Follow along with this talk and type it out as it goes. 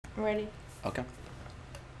I'm ready. Okay.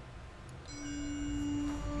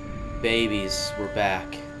 Babies, we're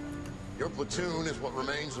back. Your platoon is what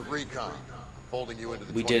remains of recon. Folding you into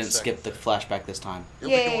the We didn't skip the flashback this time. You'll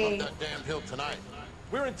be going up that damn hill tonight.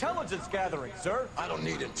 We're intelligence gathering, sir. I don't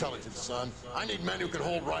need intelligence, son. I need men who can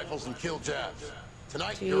hold rifles and kill jabs.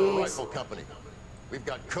 Tonight, Jeez. you're a rifle company. We've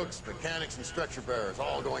got cooks, mechanics, and stretcher bearers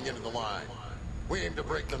all going into the line. We aim to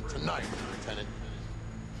break them tonight, Lieutenant.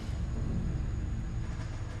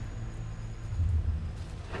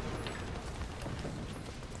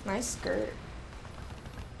 Nice skirt.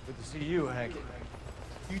 Good to see you, Hank.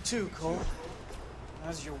 You too, Cole.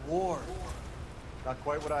 How's your war? Not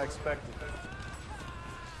quite what I expected.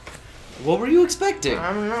 What were you expecting?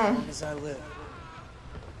 I don't As know. long as I live,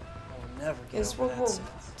 I will never get Is over World that War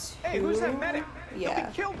sentence. Hey, who's that medic? Yeah. He'll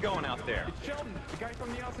be killed going out there. It's Sheldon, the guy from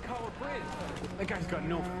the Asakawa Bridge. That guy's got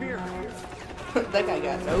no fear. That guy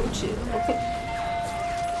got no chill.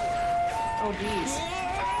 Oh, jeez.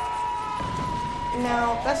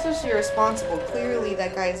 Now, that's just irresponsible. Clearly,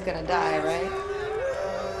 that guy's gonna die, right?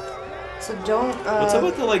 So don't, What's up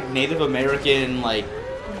with the, like, Native American, like,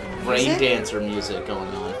 rain music? dancer music going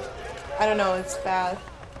on? I don't know, it's bad.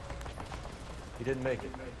 He didn't make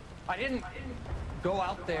it. I didn't go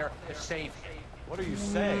out there to save him. What are you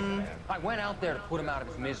saying? Mm. I went out there to put him out of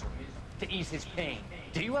his misery, to ease his pain.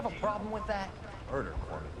 Do you have a problem with that? Murder,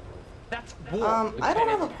 Corman. That's war. I don't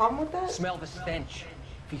have a Lieutenant. problem with that. Smell the stench.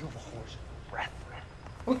 Feel the horse breath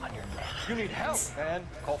on your neck. You need help, man.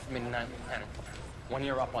 Call for me tonight, Lieutenant. When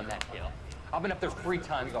you're up on that hill. I've been up there 3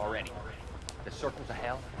 times already. The circles of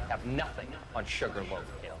hell have nothing on Sugarloaf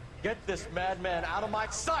Hill. Get this madman out of my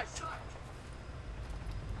sight!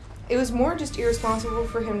 It was more just irresponsible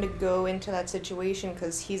for him to go into that situation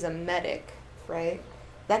because he's a medic, right?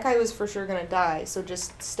 That guy was for sure gonna die, so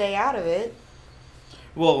just stay out of it.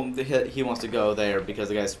 Well, he wants to go there because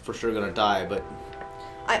the guy's for sure gonna die, but...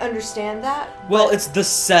 I understand that. Well, but- it's the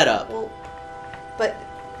setup. Well,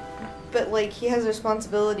 but like he has a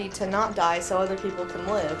responsibility to not die so other people can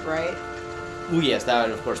live, right? Well, yes, that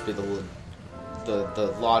would of course be the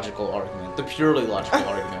logical argument. The purely logical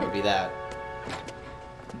argument would be that.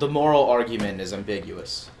 The moral argument is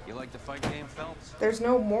ambiguous. You like the fight game, Phelps? There's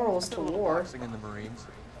no morals to war. Boxing in the Marines.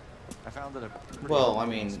 I found it a pretty Well, I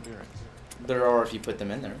humbling mean, experience. there are if you put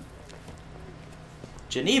them in there.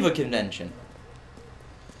 Geneva Convention.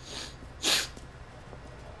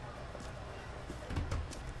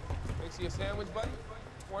 Makes you a sandwich, buddy?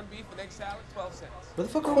 Corned beef and egg salad, 12 cents. Where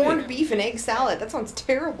the fuck are Corned we? beef and egg salad. That sounds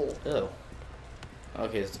terrible. Oh.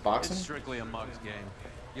 Okay, it's boxing? It's strictly a mug's game.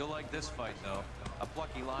 You'll like this fight, though. A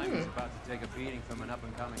plucky lineman's about to take a beating from an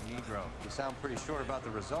up-and-coming Negro. You sound pretty sure about the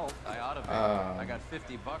result. I ought to be. I got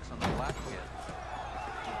 $50 on the black kid.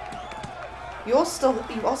 You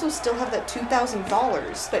also still have that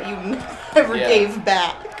 $2,000 that you never Yeah. gave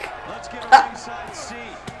back. Let's get a ringside seat.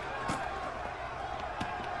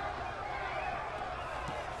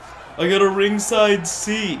 I got a ringside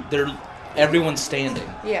seat. Everyone's standing.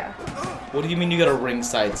 Yeah. What do you mean you got a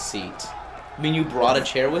ringside seat? I mean you brought a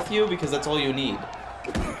chair with you? Because that's all you need.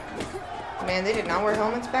 Man, they did not wear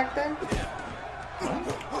helmets back then.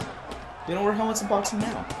 You don't wear helmets in boxing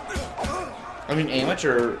now. I mean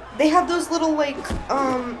amateur, They have those little like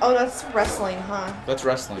oh that's wrestling, huh? that's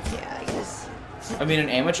wrestling. Yeah, I guess. I mean in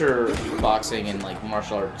amateur boxing and like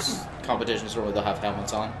martial arts competitions normally they'll have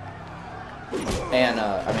helmets on. And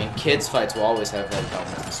I mean kids fights will always have like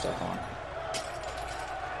helmets and stuff on.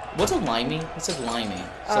 What's a limey? What's a limey? Is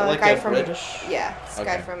that like guy a from British? Yeah, it's a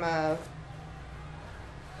guy Okay. from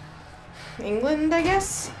England, I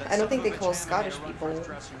guess. I don't think they call Scottish people Let's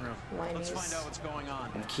find out limeys. what's going on.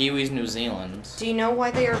 And Kiwis, New Zealand. Do you know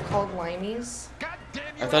why they are called limeys?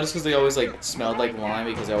 I thought it's because they always like smelled like lime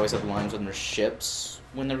because they always have limes on their ships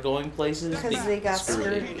when they're going places. Because they got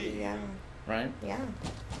scurvy, scurvy. Yeah. right? Yeah.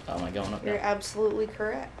 Oh, am I going up You're now? absolutely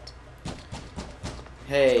correct.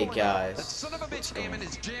 Hey That guys. son of a bitch Hammond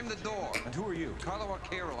has jammed the door. And who are you? Carlo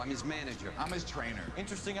Arcaro, I'm his manager. I'm his trainer.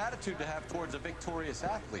 Interesting attitude to have towards a victorious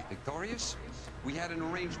athlete. Victorious? We had an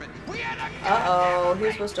arrangement. Uh-oh, he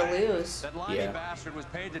was supposed to lose. That limey Yeah. bastard was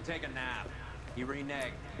paid to take a nap. He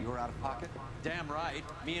reneged. You were out of pocket? Damn right.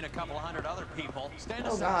 Me and a couple hundred other people. Stand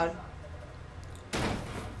Oh aside. god.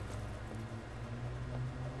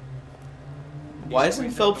 Why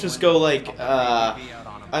doesn't Phelps just go like, I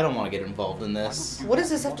don't want to get involved in this. What does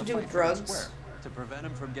this have to do with drugs? To prevent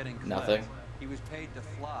him from getting clipped. Nothing. He was paid to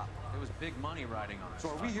flop. There was big money riding on it. So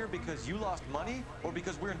are we here because you lost money or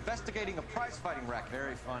because we're investigating a prize fighting racket?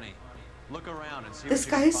 Very funny. Look around and see This what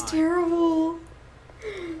you can guy's find. terrible.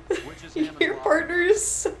 Which is Hammond's Your locker. partner is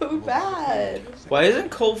so bad. Why isn't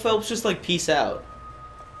Cole Phelps just like peace out?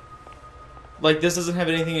 Like, this doesn't have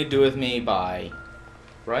anything to do with me, bye.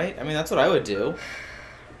 Right? I mean, that's what I would do.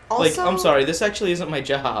 Also, Like, I'm sorry, this actually isn't my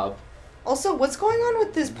job. Also, what's going on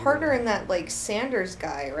with this partner and that, like, Sanders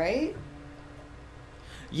guy, right?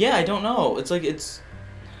 Yeah, I don't know. It's like,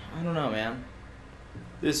 I don't know, man.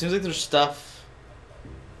 It seems like there's stuff.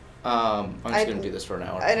 I'm just gonna do this for an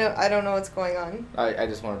hour. I don't know what's going on. I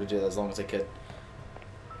just wanted to do that as long as I could.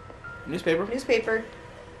 Newspaper? Newspaper.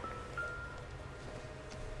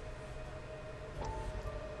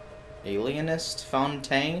 Alienist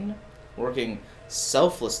Fontaine, working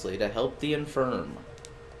selflessly to help the infirm.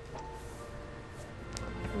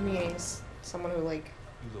 Meaning someone who, like...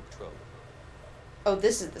 You look troubled. Oh,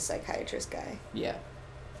 this is the psychiatrist guy. Yeah.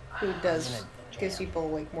 Who gives people,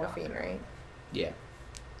 like, morphine, right? Yeah.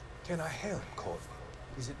 Can I help, Courtney?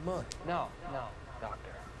 Is it money? No,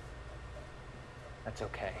 doctor. That's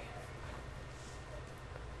okay.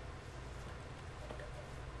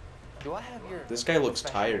 Do I have your... This guy looks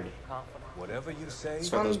tired. Whatever you say. He's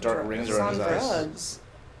got those dark rings He's around on his eyes. drugs.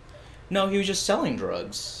 No, he was just selling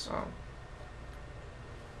drugs. Oh.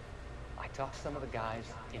 I talked some of the guys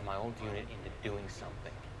in my old unit into doing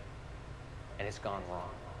something, and it's gone wrong.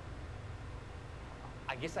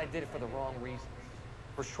 I guess I did it for the wrong reasons,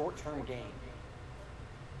 for short-term gain.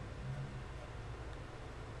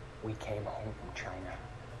 We came home from China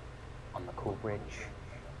on the Cool Bridge.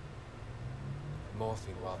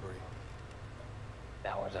 Morphine robbery.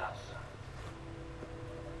 That was us.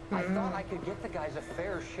 I thought I could get the guys a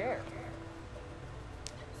fair share.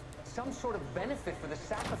 Some sort of benefit for the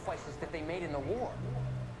sacrifices that they made in the war.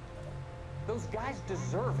 Those guys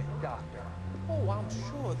deserve it, Doctor. Oh, I'm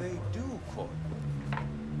sure they do, Courtney.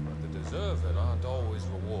 But the deserving aren't always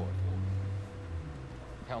rewarded.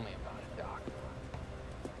 Tell me about it, Doc.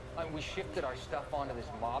 We shifted our stuff onto this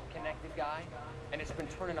mob-connected guy, and it's been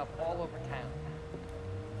turning up all over town.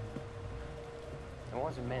 It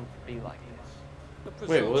wasn't meant to be like this.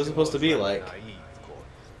 Wait, what was it supposed to be like?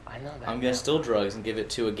 I know that. I'm gonna steal drugs and give it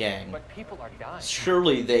to a gang. But people are dying.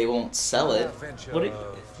 Surely they won't sell it. What?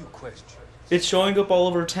 Few questions. It's showing up all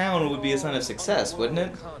over town would be a sign of success, wouldn't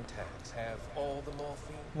it? Contacts have all the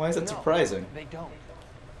morphine. Why is that surprising? They don't.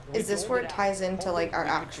 Is this where it ties into, like, our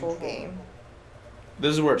actual game?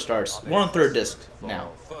 This is where it starts. We're on third disc now.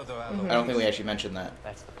 Further I don't think we actually mentioned that.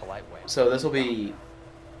 That's the polite way. So this will be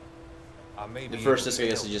I may the be first able disc. to I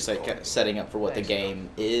guess help is just you, like Courtney. setting up for what the game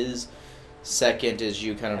is. Second is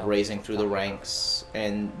you kind of raising through the ranks,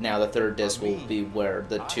 and now the third disc will be where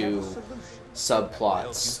the two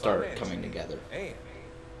subplots start coming together. And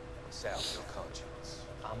salve your conscience.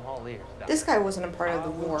 I'm all ears, Doc. This guy wasn't a part of the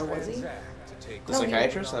war, was he? The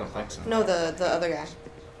psychiatrist? I don't think so. No, the other guy.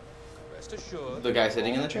 Rest assured, The guy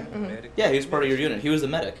sitting in the chair? medic- Yeah, he was part of your unit. He was the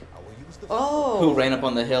medic I will use the Oh. who ran up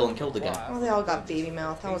on the hill and killed the guy. Oh, they all got baby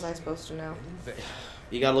mouth. How was I supposed to know?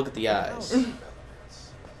 You gotta look at the eyes.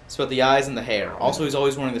 It's about the eyes and the hair. Also, he's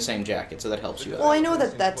always wearing the same jacket, so that helps you Well, out. I know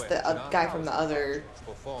that that's the guy from the other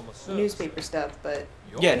newspaper stuff, but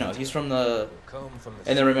Yeah, no, he's from the...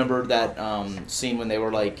 And then remember that scene when they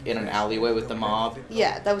were like in an alleyway with the mob?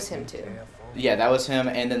 yeah, that was him too. Yeah, that was him,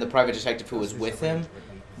 and then the private detective who was with him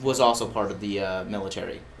was also part of the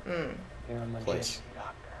military Mm. You're a magician, place.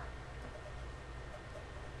 Doctor.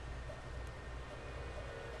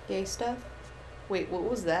 Gay stuff? Wait, what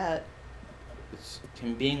was that? It's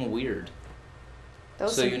him being weird. That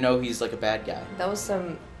was So some, you know he's like a bad guy. that was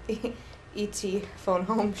some E.T. phone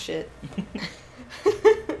home shit.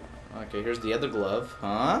 Okay, here's the other glove.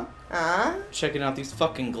 Huh? Checking out these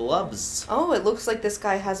fucking gloves. Oh, it looks like this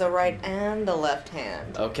guy has a right and a left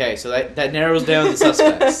hand. Okay, so that narrows down the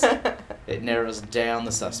suspects. It narrows down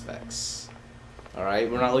the suspects. Alright,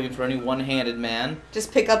 we're not looking for any one-handed man.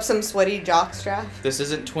 Just pick up some sweaty jockstrap. This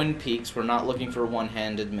isn't Twin Peaks. We're not looking for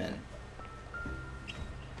one-handed men.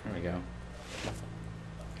 There we go.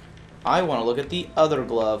 I want to look at the other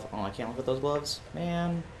glove. Oh, I can't look at those gloves?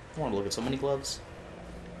 Man, I want to look at so many gloves.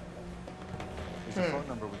 There's a phone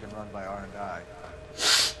number we can run by R&I.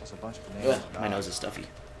 There's a bunch of names. Ugh, my nose is stuffy.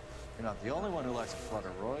 You're not the only one who likes a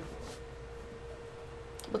flutter, Roy.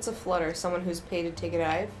 What's a flutter? Someone who's paid to take a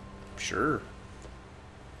dive? Sure.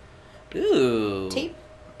 Ooh. Tape?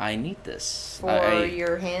 I need this. For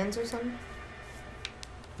your hands or something?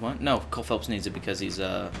 What? No, Cole Phelps needs it because he's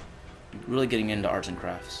really getting into arts and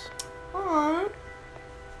crafts. Aww.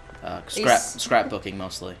 Scrapbooking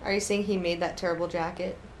mostly. Are you saying he made that terrible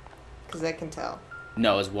jacket? Because I can tell.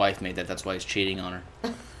 No, his wife made that. That's why he's cheating on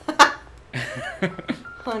her.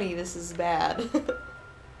 Honey, this is bad.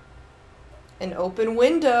 An open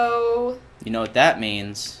window. You know what that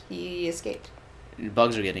means? He escaped.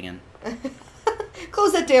 Bugs are getting in.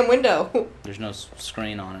 Close that damn window. There's no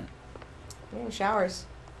screen on it. Oh, showers.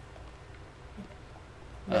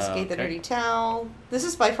 Investigate the Okay. dirty towel. This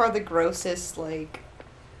is by far the grossest, like,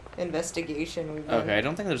 investigation we've done. Okay, I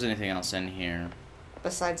don't think there's anything else in here.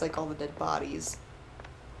 Besides, like, all the dead bodies.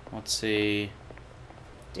 Let's see.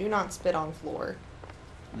 Do not spit on floor.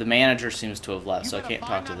 The manager seems to have left, so I can't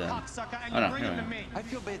talk to them. Oh no, here we are. I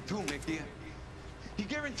feel bad too, Mickey. He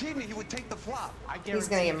guaranteed me he would take the flop. He's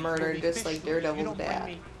gonna get murdered just like Daredevil's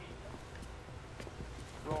dad.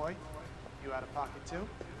 Roy, you out of pocket too?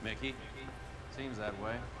 Mickey? Seems that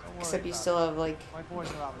way. Don't worry Except you about still it. have, like... My boys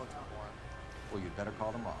are out looking for him. Well, you'd better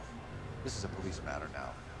call them off. This is a police matter now.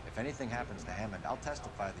 If anything happens to Hammond, I'll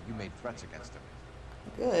testify that you made threats against him.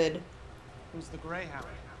 Good. Who's the Greyhound?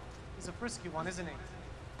 He's a frisky one, isn't he?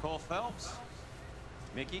 Cole Phelps?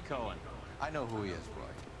 Mickey Cohen. I know who he is,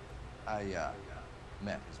 Roy. I,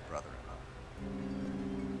 met his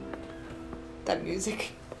brother-in-law. That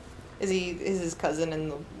music. Is his cousin in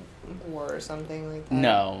the war or something like that?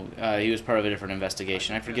 No, he was part of a different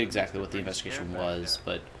investigation. I forget exactly what the investigation was,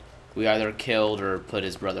 but we either killed or put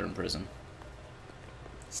his brother in prison.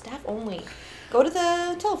 Staff only. Go to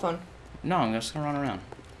the telephone. No, I'm just gonna run around.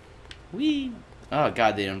 Whee! Oh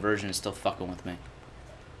god, the inversion is still fucking with me.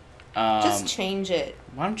 Just change it.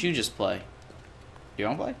 Why don't you just play? You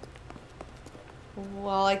wanna play?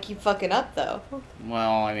 Well, I keep fucking up, though.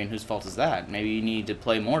 Well, I mean, whose fault is that? Maybe you need to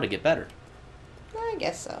play more to get better. I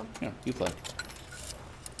guess so. Yeah, you play.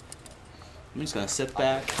 I'm just gonna sit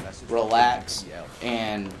back, relax,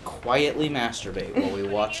 and quietly masturbate while we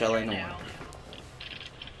watch LA Noire.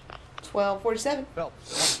 1247.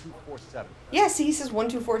 Phelps, 1247. Yeah, see, he says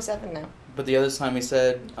 1247 now. But the other time he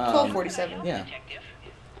said... 1247. Yeah.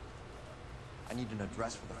 I need an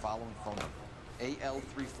address for the following phone number.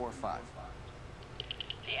 AL345.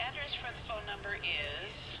 The address for the phone number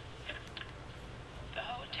is the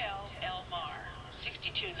Hotel El Mar,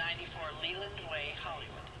 6294 Leland Way, Hollywood.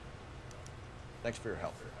 Thanks for your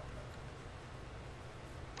help.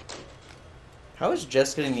 How is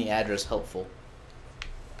just getting the address helpful?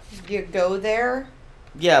 You go there.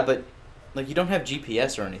 Yeah, but, like, you don't have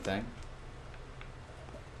GPS or anything.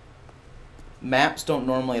 Maps don't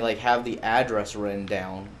normally, like, have the address written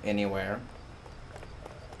down anywhere.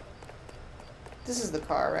 This is the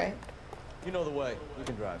car, right? You know the way. You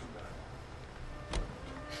can drive.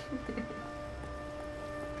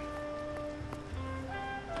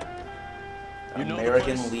 You know the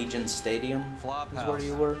American place? Legion Stadium Flop is house. where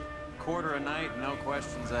you were? Quarter a night, no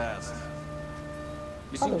questions asked.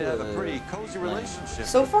 You seem to have a Hollywood. pretty cozy relationship.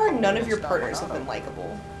 So far, with none of your Stop partners have Morgana. been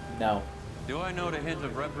likable. No. Do I note a hint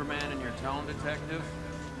of reprimand in your tone, detective?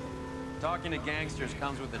 Talking to gangsters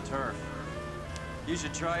comes with the turf. You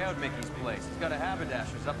should try out Mickey's place. He's got a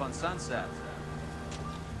haberdasher's up on Sunset.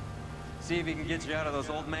 See if he can get you out of those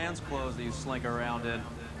old man's clothes that you slink around in.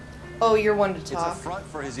 Oh, you're one to It's a talk. front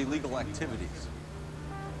for his illegal activities.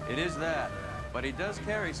 It is that, but he does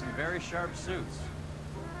carry some very sharp suits.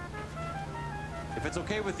 If it's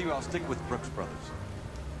okay with you, I'll stick with Brooks Brothers.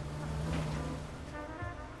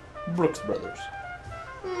 Brooks Brothers.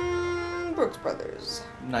 Brooks Brothers.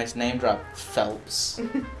 Nice name drop. Phelps.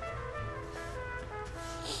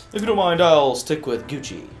 If you don't mind, I'll stick with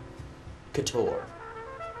Gucci. Couture.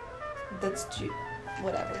 That's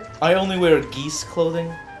whatever. I only wear geese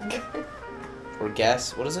clothing. Or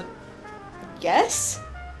guess. What is it? Guess?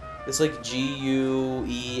 It's like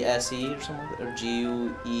G-U-E-S-E or something like that. Or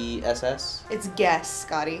G-U-E-S-S. It's guess,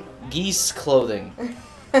 Scotty. Geese clothing.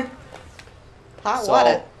 Hot It's water.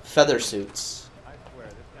 all feather suits.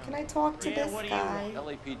 Can I talk to this guy?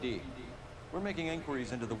 LAPD. We're making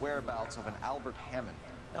inquiries into the whereabouts of an Albert Hammond.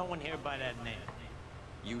 No one here by that name.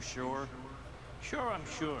 You sure? Sure, I'm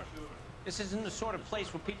sure. This isn't the sort of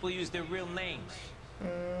place where people use their real names.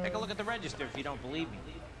 Take a look at the register if you don't believe me.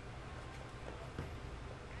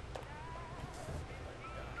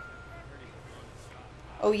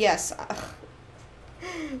 Oh, yes.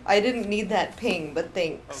 I didn't need that ping, but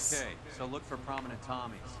thanks. Okay, so look for prominent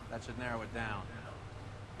Tommies. That should narrow it down.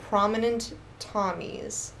 Prominent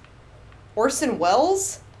Tommies. Orson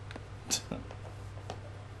Welles?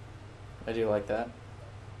 I do like that.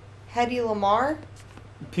 Hedy Lamar?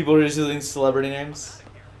 People are just using celebrity names.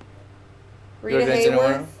 Rita Go to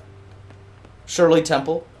Noire. Hayworth? Shirley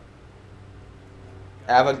Temple.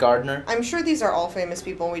 Ava Gardner. I'm sure these are all famous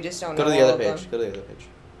people and we just don't Go know to the all other of page. them. Go to the other page.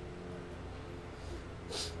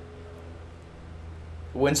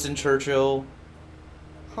 Winston Churchill.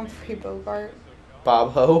 Humphrey Bogart.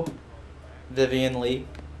 Bob Hope. Vivian Lee.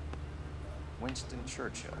 Winston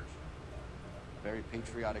Churchill. A very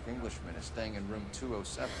patriotic Englishman is staying in room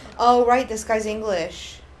 207. Oh, right, this guy's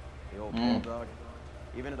English. The old bulldog.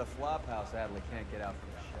 Even at a flop house, Adley can't get out from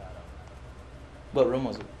the shadow. What room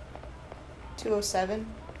was it? 207,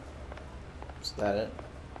 Is that it?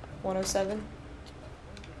 107.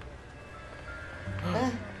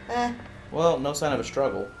 Well, no sign of a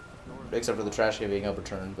struggle. Except for the trash can being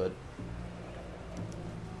overturned, but...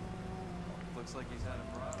 Looks like he's had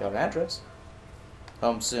a problem. Got an address.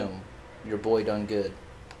 Home soon. Your boy done good.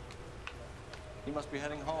 He must be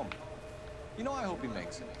heading home. You know, I hope he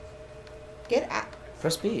makes it. Get out.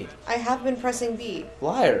 Press B. I have been pressing B.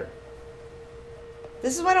 Liar.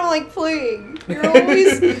 This is why I don't like playing. You're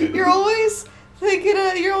always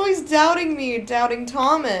thinking you're always doubting me, doubting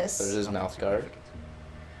Thomas. There's his mouth guard.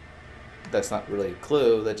 That's not really a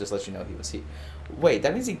clue. That just lets you know he was he. Wait,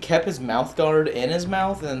 that means he kept his mouth guard in his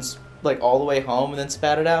mouth and then, like, all the way home and then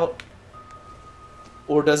spat it out?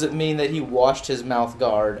 Or does it mean that he washed his mouth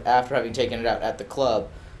guard after having taken it out at the club,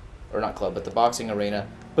 or not club, but the boxing arena,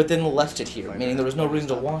 but then left it here, meaning there was no reason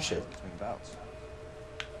to wash it?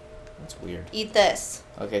 That's weird. Eat this.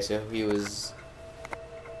 Okay, so he was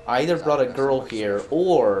either brought a girl here,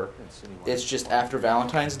 or it's just after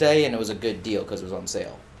Valentine's Day and it was a good deal because it was on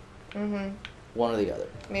sale. Mm-hmm. One or the other.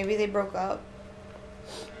 Maybe they broke up.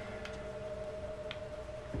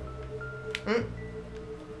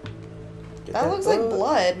 That looks like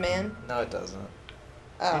blood, man. No, it doesn't.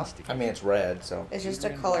 Oh. I mean, it's red, so. It's just a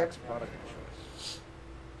color.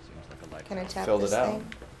 Can I tap Filled this it out. thing?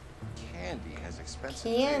 Candy has expensive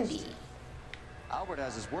Candy. taste. Albert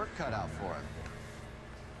has his work cut out for him.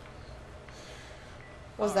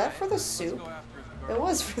 Was that for the soup? It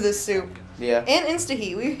was for the soup. Yeah. And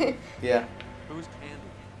Instaheat. We. Yeah. Who's Candy?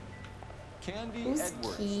 Candy Who's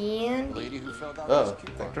Edwards. Candy? The lady who filled out Oh, his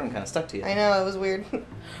coupon. that term kind of stuck to you. I know, it was weird.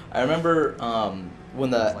 I remember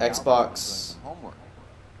when the Like Xbox... Albert was doing some homework.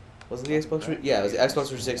 Was it the Xbox? Yeah, it was the Xbox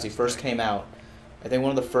 360 first came out. I think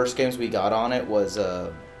one of the first games we got on it was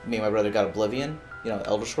me and my brother got Oblivion, you know,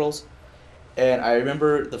 Elder Scrolls. And I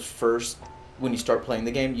remember the first, when you start playing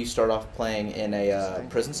the game, you start off playing in a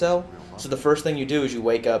prison cell. So the first thing you do is you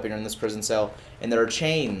wake up and you're in this prison cell, and there are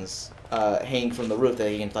chains hanging from the roof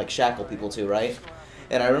that you can like shackle people to, right?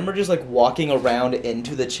 And I remember just like walking around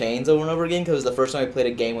into the chains over and over again because it was the first time I played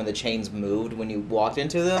a game when the chains moved when you walked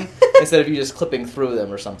into them instead of you just clipping through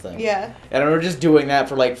them or something. Yeah. And I remember just doing that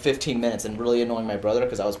for like 15 minutes and really annoying my brother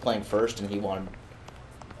because I was playing first and he wanted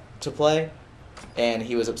to play. And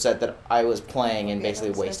he was upset that I was playing and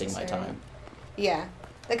basically wasting my time. Yeah.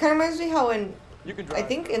 That kind of reminds me how I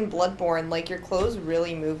think in Bloodborne, like, your clothes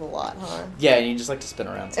really move a lot, huh? Yeah, and you just like to spin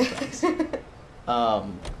around sometimes.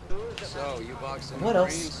 So, you boxed in What the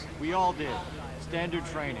else? Marines? We all did. Standard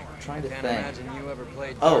training. I'm trying to Can't think. imagine you ever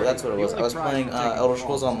played Oh, dirty. that's what it was. I was playing Elder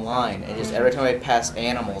Scrolls Online, and just every time I pass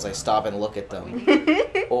animals, I stop and look at them.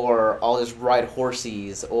 Or I'll just ride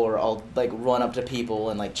horses, or I'll like run up to people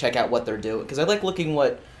and like check out what they're doing. Because I like looking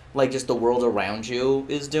what like just the world around you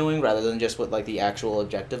is doing, rather than just what like the actual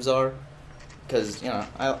objectives are. Because, you know,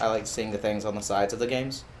 I like seeing the things on the sides of the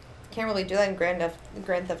games. Can't really do that in Grand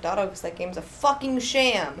Theft Auto because that game's a fucking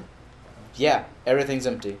sham. Yeah, everything's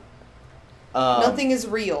empty. Nothing is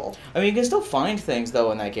real. I mean, you can still find things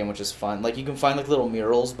though in that game, which is fun. Like you can find like little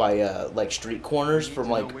murals by like street corners from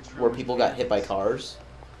like where people got hit by cars,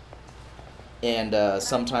 and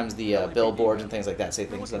sometimes the billboards and things like that say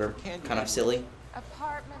things that are kind of silly.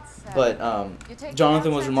 But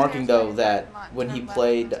Jonathan was remarking though that when he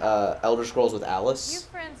played Elder Scrolls with Alice,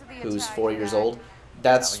 who's 4 years old,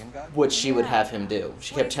 that's what she would have him do.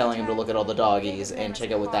 She kept telling him to look at all the doggies and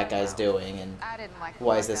check out what that guy's doing and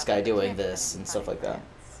why is this guy doing this and stuff like that.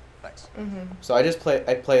 So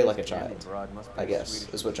I play like a child, I guess,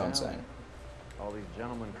 is what John's saying. All these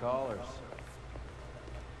gentlemen callers.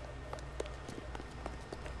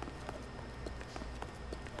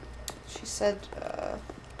 She said,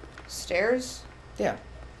 stairs? Yeah.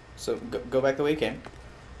 So go back the way you came.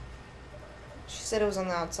 She said it was on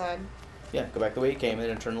the outside. Yeah, go back the way you came and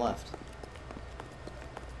then turn left.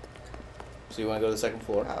 So you want to go to the second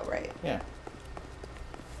floor? Oh, right. Yeah.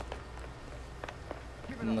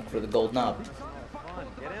 And look for the gold knob.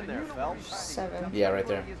 Get in there, Phelps. 7. Yeah, right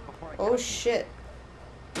there. Oh, shit.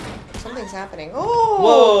 Something's happening.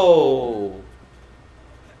 Oh!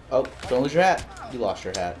 Whoa! Oh, don't lose your hat. You lost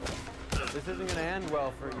your hat. This isn't gonna end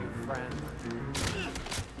well for you, friend.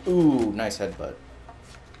 Ooh, nice headbutt.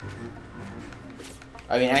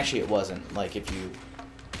 I mean, actually it wasn't. Like, if you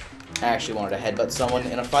actually wanted to headbutt someone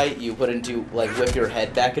in a fight, you wouldn't do, like, whip your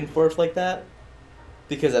head back and forth like that.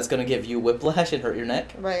 Because that's going to give you whiplash and hurt your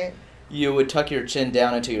neck. Right. You would tuck your chin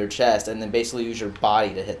down into your chest and then basically use your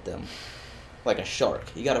body to hit them. Like a shark.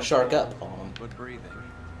 You got to shark up on them. Good breathing.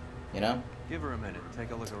 You know? Give her a minute.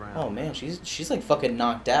 Take a look around. Oh, man, she's like fucking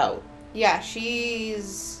knocked out. Yeah,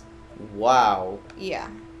 she's... wow. Yeah.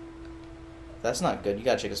 That's not good. You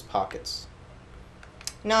gotta check his pockets.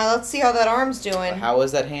 Now let's see how that arm's doing. How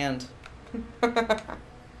is that hand?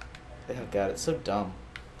 Oh god, it's so dumb.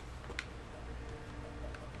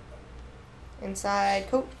 Inside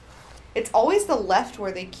coat. It's always the left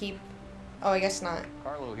where they keep. Oh, I guess not.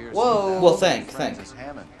 Carlo here. Whoa. Well, think. What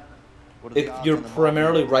are the If odds you're on them all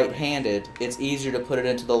primarily being- right-handed, it's easier to put it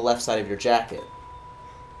into the left side of your jacket.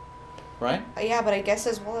 Right? Yeah, but I guess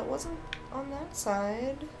as well it wasn't on that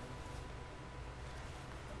side.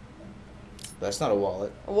 That's not a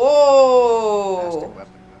wallet. Whoa!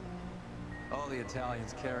 All the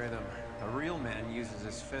Italians carry them. A real man uses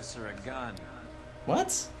his fists or a gun.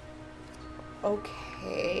 What?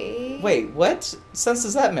 Okay. Wait, what sense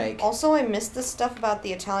does that make? Also, I missed the stuff about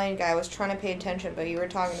the Italian guy. I was trying to pay attention, but you were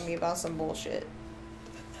talking to me about some bullshit.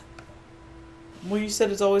 Well, you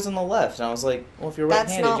said it's always on the left, and I was like, well, if you're That's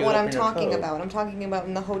right-handed, not you what open I'm your talking coat. about. I'm talking about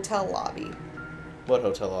in the hotel lobby. What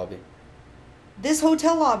hotel lobby? This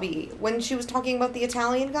hotel lobby, when she was talking about the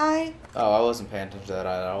Italian guy. Oh, I wasn't paying attention to that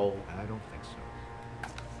at all. I don't think so.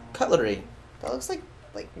 Cutlery. Cutlery. That looks like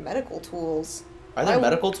medical tools. Either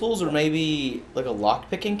medical tools or maybe like a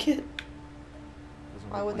lock-picking kit?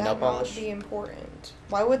 Why would Nail that not polish? be important?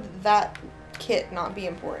 Why would that kit not be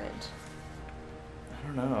important? I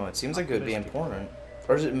don't know. It seems like it would be important.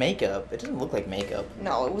 Or is it makeup? It doesn't look like makeup.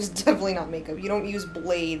 No, it was definitely not makeup. You don't use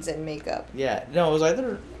blades in makeup. Yeah, no, it was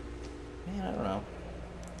either... Man, I don't know.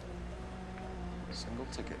 Single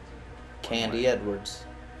ticket. Candy Edwards.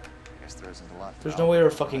 I guess there isn't a lot. There's no way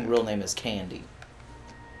her fucking real name is Candy.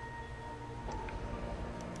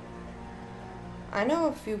 I know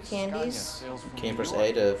a few candies. Can you press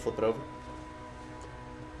A to flip it over?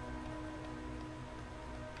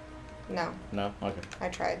 No, No? Okay. I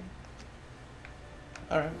tried.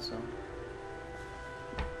 Alright, so...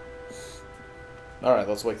 Alright,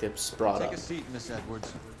 let's wake this broad Take up. a seat, Miss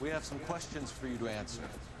Edwards. We have some questions for you to answer.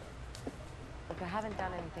 Look, I haven't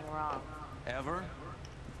done anything wrong. Ever?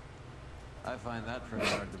 I find that pretty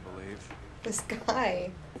hard to believe. This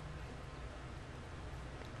guy.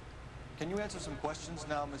 Can you answer some questions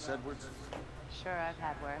now, Miss Edwards? Sure, I've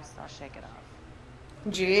had worse. I'll shake it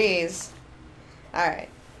off. Jeez. Alright.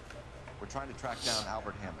 We're trying to track down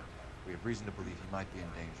Albert Hammond. We have reason to believe he might be in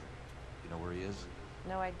danger. You know where he is?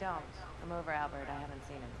 No, I don't. I'm over Albert. I haven't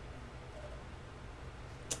seen him.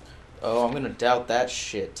 Oh, I'm gonna doubt that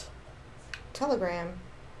shit. Telegram.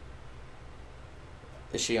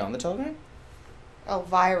 Is she on the telegram?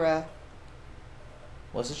 Elvira.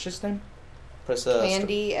 What's this chick's name? Press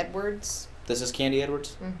Candy Edwards. This is Candy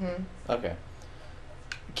Edwards? Mm-hmm. Okay.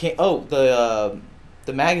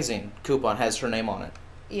 The magazine coupon has her name on it.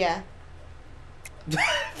 Yeah.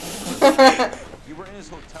 You were in his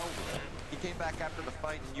hotel room. He came back after the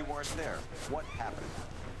fight and you weren't there. What happened?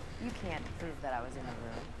 You can't prove that I was in the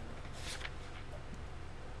room.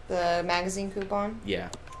 The magazine coupon? Yeah.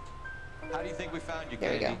 How do you think we found you,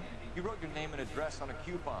 There we Candy? go. You wrote your name and address on a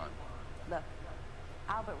coupon. Look,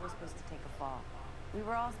 Albert was supposed to take a fall. We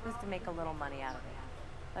were all supposed to make a little money out of it.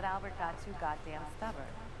 But Albert got too goddamn stubborn.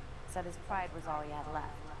 Said his pride was all he had left.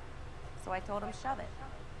 So I told him shove it.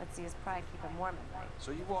 Let's see his pride keep him warm at night.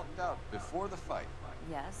 So you walked out before the fight?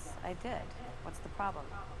 Yes, I did. What's the problem?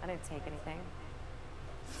 I didn't take anything.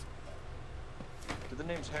 Do the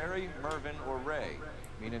names Harry, Mervyn, or Ray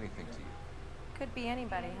mean anything to you? Could be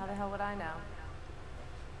anybody. How the hell would I know?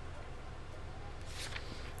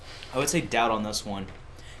 I would say doubt on this one.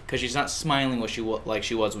 Because she's not smiling like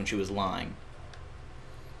she was when she was lying.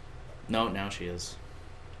 No, now she is.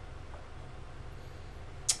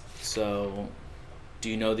 So, do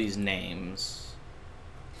you know these names?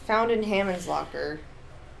 Found in Hammond's locker.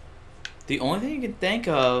 The only thing you can think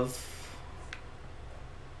of...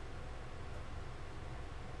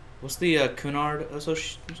 What's the Cunard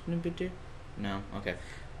Association? No? Okay.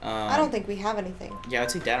 I don't think we have anything. Yeah,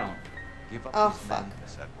 I'd say down. Give up Oh, these fuck. men,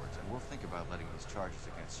 Miss Edwards, and we'll think about letting these charges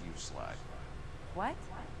against you slide. What?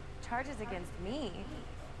 Charges against me?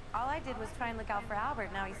 All I did was try and look out for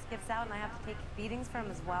Albert. Now he skips out and I have to take beatings for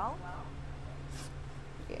him as well?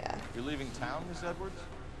 Yeah. You're leaving town, Miss Edwards?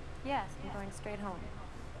 Yes, I'm going straight home.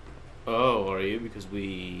 Oh, are you? Because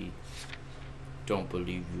we don't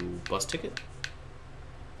believe you bus ticket?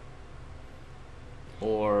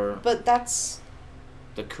 Or But that's...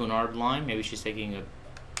 the Cunard line? Maybe she's taking a...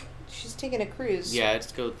 She's taking a cruise. Yeah,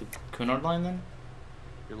 let's go with the Cunard line then?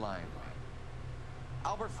 You're lying to me.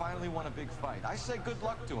 Albert finally won a big fight. I say good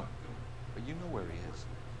luck to him. But you know where he is.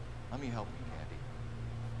 Let me help you,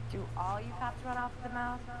 Candy. Do all you cops run off at the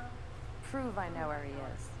mouth? Prove I know where he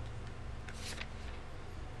is.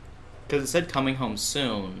 Because it said coming home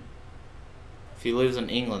soon If he lives in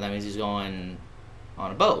England, that means he's going on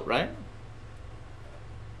a boat, right?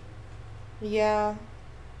 Yeah.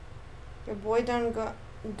 Your boy done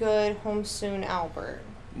good. Home soon, Albert.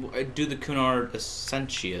 Do the Cunard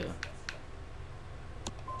Essentia.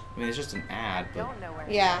 I mean, it's just an ad, but... Don't know where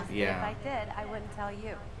yeah. it is. Yeah. If I did, I wouldn't tell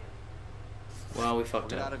you. Well, we fucked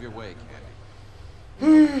Get up. out of your way,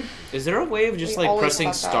 Candy. Is there a way of just We like always pressing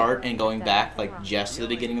fuck start up. and going back like just to the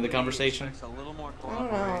beginning of the conversation? A little more I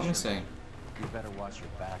don't know. Let me see. You better watch your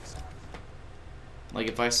backs. Like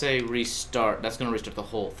if I say restart, that's gonna restart the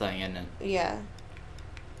whole thing, isn't it? Yeah.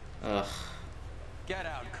 Ugh. Get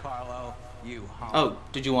out, Carlo. You hunk. Oh,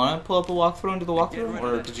 did you want to pull up a walkthrough and do the walkthrough,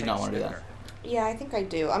 or did you not want to do that? Yeah, I think I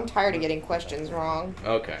do. I'm tired of getting questions wrong.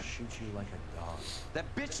 Okay. Shoot you like a dog.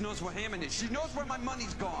 That bitch knows where Hammond is. She knows where my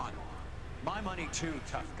money's gone. My money too,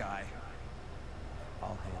 tough guy. I'll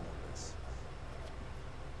handle this.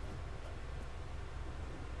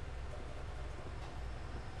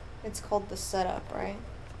 It's called the setup, right?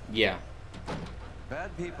 Yeah.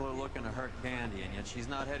 Bad people are looking to hurt Candy, and yet she's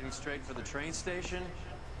not heading straight for the train station?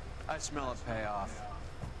 I smell a payoff.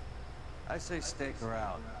 I say stake her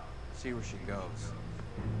out. See where she goes.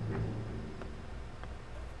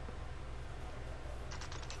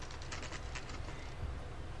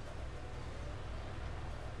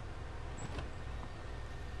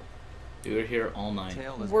 We were here all night.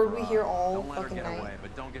 Tail this Were we broad. here all Don't let her fucking get night? away,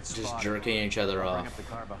 but don't get Just spotted. jerking each other I'll bring off. up the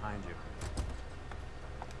car behind you.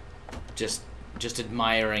 Just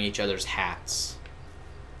admiring each other's hats.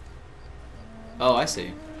 Oh, I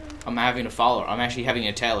see. I'm having to follow her. I'm actually having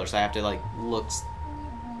a tail her, so I have to like look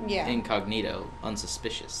Yeah. incognito,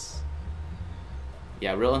 unsuspicious.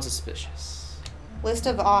 Yeah, real unsuspicious. List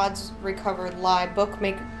of odds recovered lie.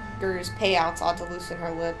 Bookmakers payouts ought to loosen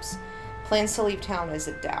her lips. Plans to leave town is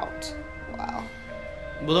a doubt. Wow.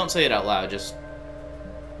 Well, don't say it out loud. Just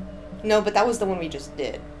No, but that was the one we just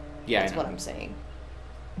did. yeah. That's I know. what I'm saying.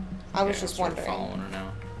 I was Okay, just I'll start wondering. following her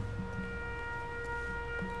now.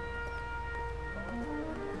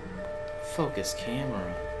 Focus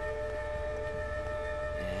camera.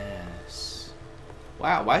 Yes.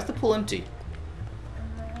 Wow, why is the pool empty?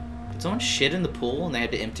 Did someone shit in the pool and they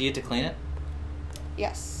had to empty it to clean it?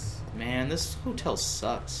 Yes. Man, this hotel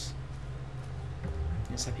sucks.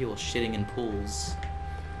 You just have people shitting in pools.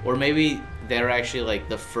 Or maybe they're actually like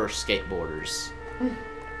the first skateboarders. And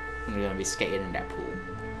they're gonna be skating in that pool.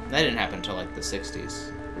 That didn't happen until like the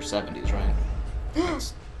 60s or 70s, right?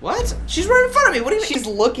 What? She's right in front of me. What do you mean? She's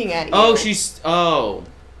looking at you. Oh, she's. Oh.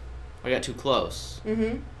 I got too close.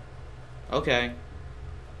 Mm-hmm. Okay.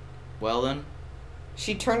 Well then.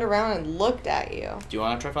 She turned around and looked at you. Do you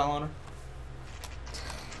want to try following her?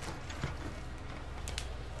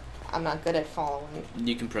 I'm not good at following.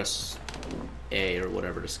 You can press A or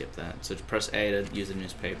whatever to skip that. So just press A to use the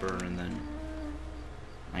newspaper and then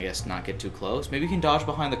I guess not get too close. Maybe you can dodge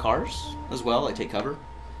behind the cars as well, like take cover.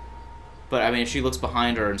 But I mean, if she looks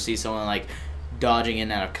behind her and sees someone like dodging in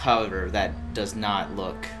and out of cover, that does not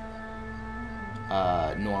look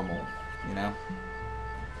normal, you know?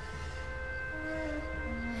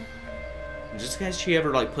 Just because she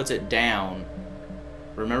ever like puts it down,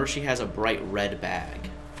 remember she has a bright red bag.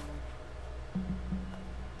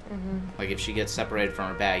 Like if she gets separated from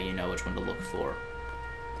her bag, you know which one to look for.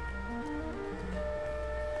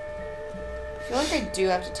 I feel like I do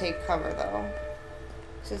have to take cover though.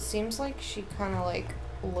 Because it seems like she kind of like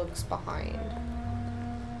looks behind.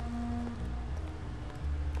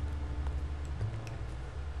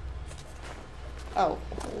 Oh,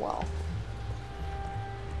 well.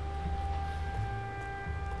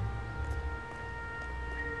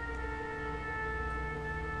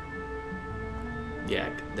 Yeah,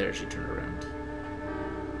 there she turned around.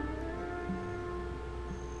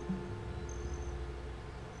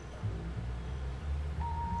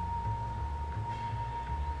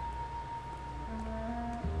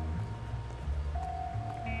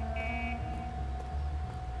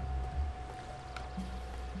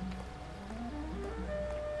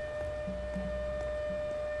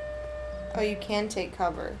 Oh, you can take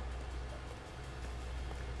cover.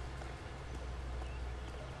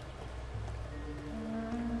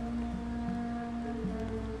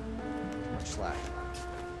 Much slack.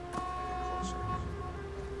 Get closer.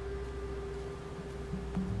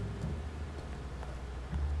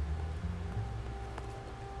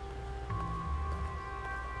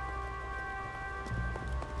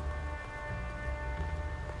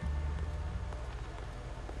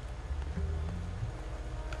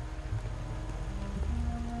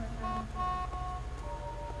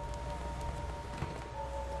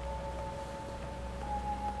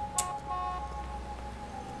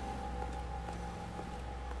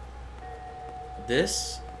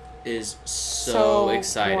 This is so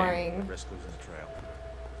exciting. Boring. Risk losing the trail.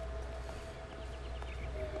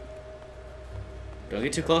 Don't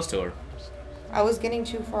get too close to her. I was getting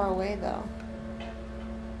too far away though.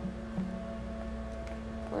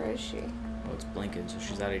 Where is she? Oh, it's blinking, so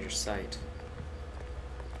she's out of your sight.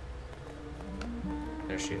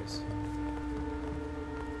 There she is.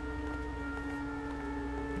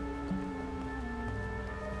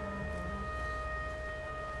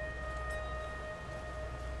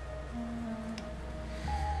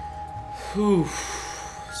 Whew.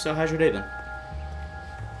 So how's your day been?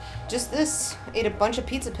 Just this. Ate a bunch of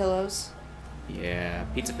pizza pillows. Yeah,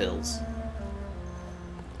 pizza pills.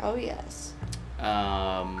 Oh yes.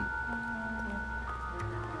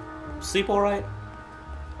 Sleep all right?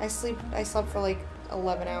 I slept for like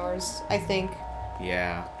 11 hours, I think.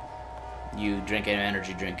 Yeah. You drink an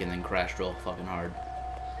energy drink and then crashed real fucking hard.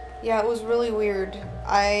 Yeah, it was really weird.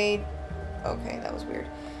 Okay, that was weird.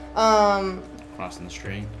 Crossing the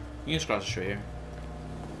street. You can just cross the street here.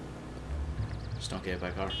 Just don't get hit by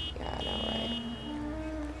a car. Yeah, I know, right?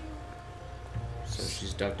 So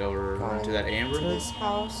she's ducked over Going to that amber. to this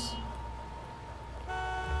house.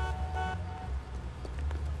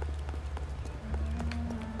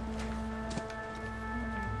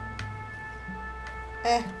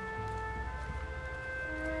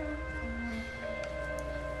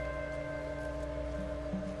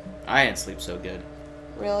 I didn't sleep so good.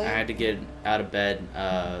 Really? I had to get out of bed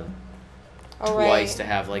Oh, twice right. to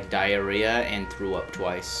have like diarrhea and threw up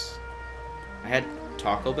twice. I had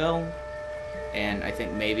Taco Bell, and I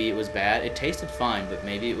think maybe it was bad. It tasted fine, but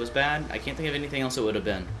maybe it was bad. I can't think of anything else it would have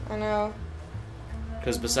been. I know.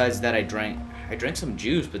 Because besides that, I drank some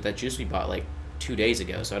juice, but that juice we bought like 2 days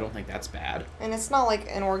ago, so I don't think that's bad. And it's not like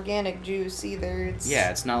an organic juice either. It's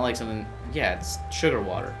It's not like something. Yeah, it's sugar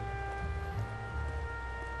water.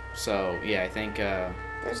 So yeah, I think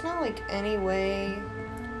There's not like any way.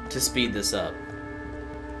 to speed this up.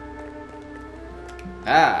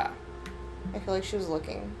 Ah, I feel like she was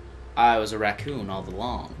looking. I was a raccoon all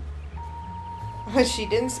along. She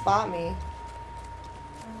didn't spot me.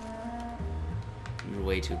 You're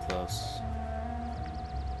way too close.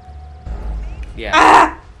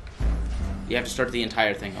 Yeah. You have to start the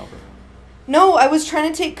entire thing over. No, I was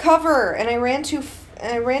trying to take cover, and I ran too.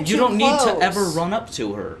 You don't need to ever run up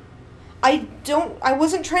to her. I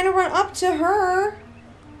wasn't trying to run up to her.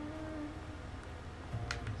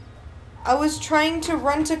 I was trying to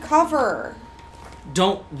run to cover.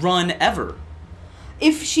 Don't run ever.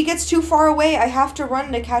 If she gets too far away, I have to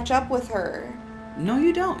run to catch up with her. No,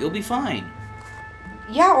 you don't. You'll be fine.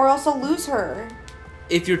 Yeah, or else I'll lose her.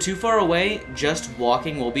 If you're too far away, just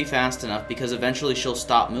walking will be fast enough because eventually she'll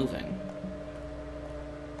stop moving.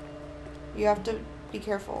 You have to be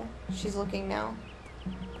careful. She's looking now.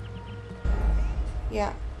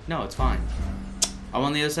 Yeah. No, it's fine. I'm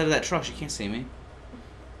on the other side of that truck. She can't see me.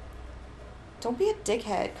 Don't be a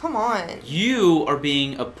dickhead. Come on. You are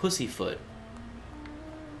being a pussyfoot.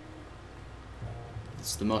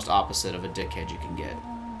 It's the most opposite of a dickhead you can get.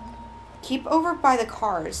 Keep over by the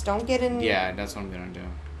cars. Don't get in. Yeah, that's what I'm gonna do.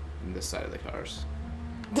 On this side of the cars.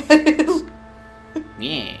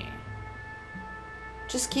 Yeah.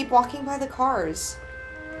 Just keep walking by the cars.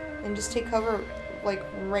 And just take cover, like,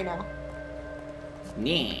 right now.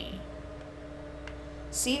 Yeah.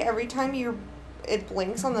 See, every time it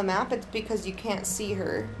blinks on the map, it's because you can't see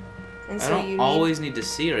her. And I so don't always need to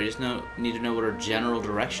see her. I just need to know what her general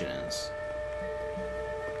direction is.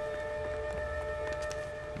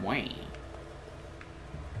 Wait.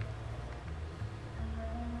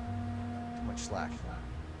 Too much slack.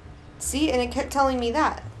 See, and it kept telling me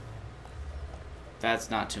that. That's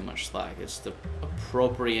not too much slack. It's the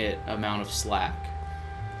appropriate amount of slack.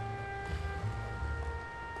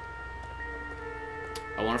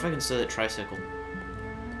 I wonder if I can steal that tricycle.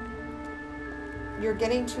 You're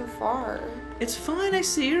getting too far. It's fine. I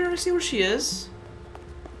see her. I see where she is.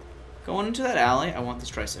 Going into that alley. I want this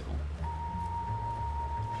tricycle.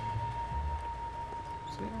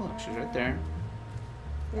 See, look, she's right there.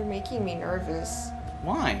 You're making me nervous.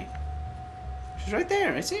 Why? She's right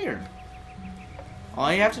there. I see her.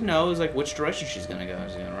 All you have to know is like which direction she's gonna go.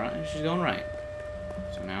 She's going right. She's going right.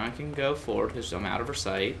 So now I can go forward because I'm out of her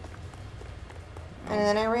sight. And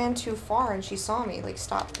then I ran too far, and she saw me. Like,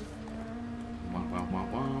 stop. Wah, wah, wah,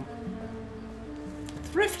 wah.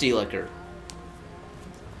 Thrifty looker.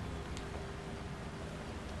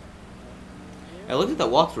 I looked at that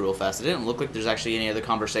walkthrough real fast. It didn't look like there's actually any other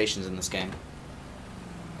conversations in this game.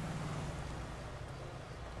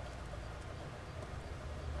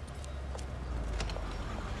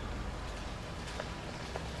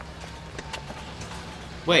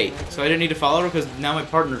 Wait, so I didn't need to follow her because now my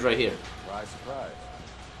partner's right here. Surprise, surprise.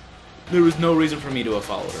 There was no reason for me to have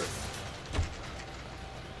followed her.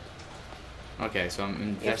 Okay, so I'm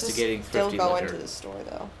investigating thrifty still go liquor. into the store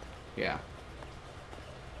though. Yeah.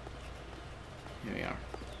 Here we are.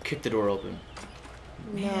 Kick the door open.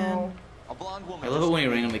 No. A blonde woman. I love it when he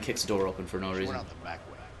randomly kicks the door open for no She reason. went out the back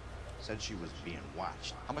way. Said she was being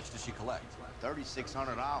watched. How much did she collect?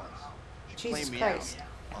 $3,600. She Jesus cleaned me Christ.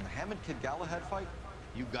 out. On the Hammond Kid Galahad fight?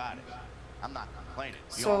 You got it. I'm not complaining.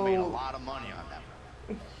 We So- all made a lot of money on that.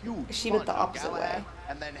 Huge She went the punch on opposite Galahad, way.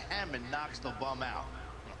 and then Hammond knocks the bum out.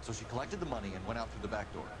 So she collected the money and went out through the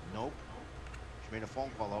back door. Nope. She made a phone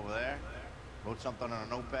call over there, wrote something on a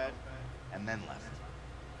notepad, and then left.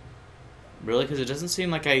 Really? Because it doesn't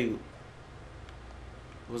seem like I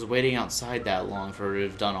was waiting outside that long for her to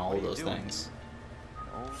have done all of those things.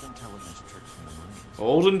 An old intelligence trick from the Marines.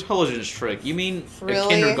 Old intelligence trick? You mean Really? a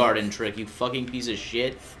kindergarten trick, you fucking piece of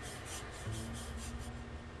shit?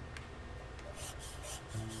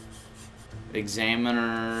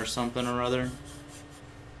 Examiner or something or other?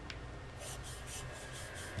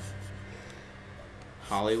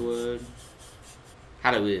 Hollywood?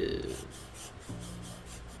 Hollywood.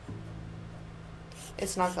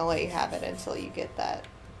 It's not gonna let you have it until you get that.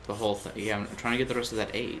 The whole thing. Yeah, I'm trying to get the rest of that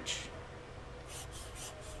H.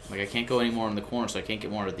 Like, I can't go any more in the corner, so I can't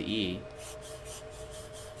get more of the E.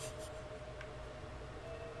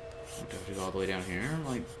 Do I have to go all the way down here?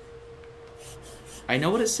 Like, I know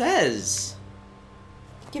what it says.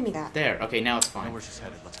 Give me that. There. Okay, now it's I know fine. where she's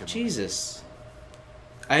headed. Let's get Jesus.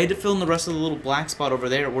 I had to fill in the rest of the little black spot over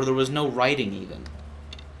there where there was no writing even.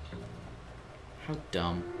 How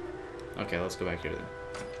dumb. Okay, let's go back here then.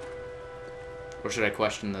 Or should I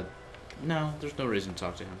question the... No, there's no reason to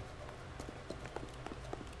talk to him.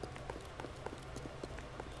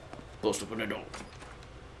 Close open the door.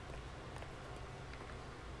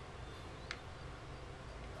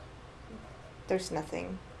 There's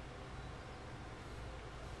nothing.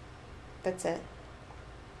 That's it.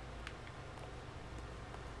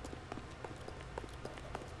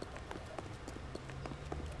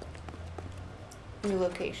 New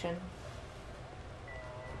location.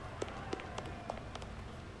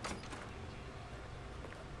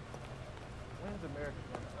 When's America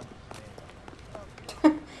gonna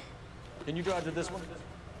understand? Can you drive to this one?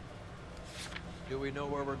 Do we know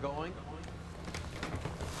where we're going?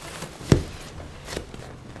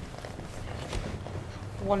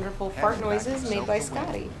 Wonderful fart noises made by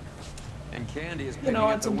Scotty. And Candy is You know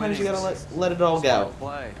what? Sometimes you gotta let it all go.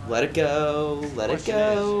 Let it go. Let it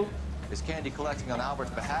go. Is Candy collecting on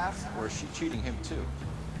Albert's behalf, or is she cheating him too?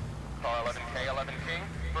 Car 11K, 11 King.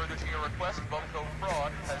 Further to your request, Bumco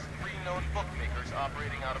Fraud has 3 known bookmakers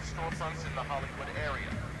operating out of storefronts in the Hollywood area.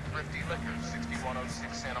 Thrifty Liquors,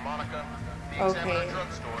 6106 Santa Monica, the Examiner Okay.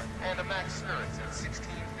 Drugstore, and a Max Spirits at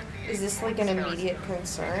 1658. Is this like an immediate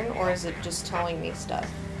concern, or is it just telling me stuff?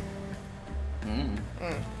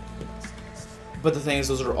 But the thing is,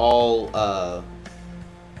 those are all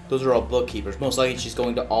bookkeepers. Most likely, she's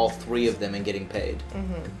going to all 3 of them and getting paid.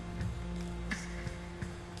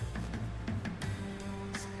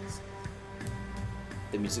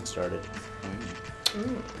 The music started.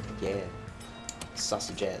 Yeah.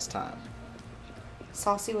 Sausage ass time.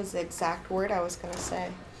 Saucy was the exact word I was gonna say.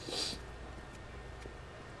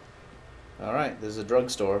 Alright, there's a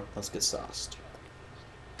drugstore. Let's get sauced.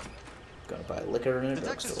 Gonna buy liquor in a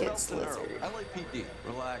Detective drugstore. Get slizzard. LAPD.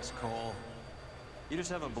 Relax, Cole. You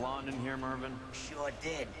just have a blonde in here, Mervyn? Sure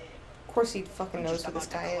did. Of course he fucking knows who this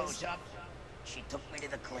About to guy close is. up, she took me to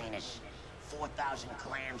the cleaners. 4,000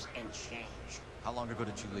 clams and change. How long ago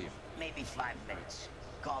did you leave? Maybe 5 minutes.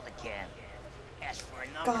 Called a cab. Asked for a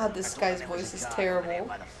number. God, this I told her guy's there was voice a is car terrible. over there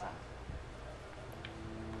by the phone.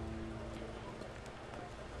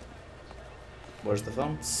 Where's the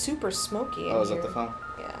phone? Super smoky in Oh, is that here. the phone?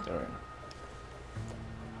 Yeah. Alright.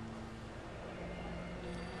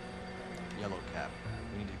 Yellow cab.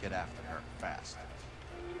 We need to get after her fast.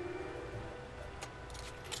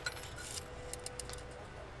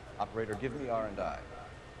 Operator, give me R&I.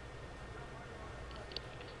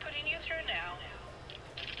 Putting you through now.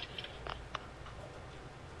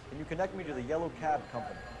 Can you connect me to the Yellow Cab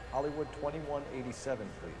Company, Hollywood 2187,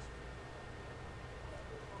 please?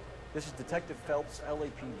 This is Detective Phelps,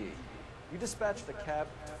 LAPD. You dispatched the cab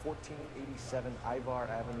to 1487 Ivar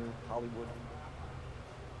Avenue, Hollywood.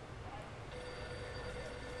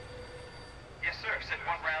 Yes, sir. Set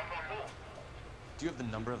 1 round for the pool. Do you have the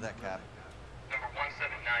number of that cab? Number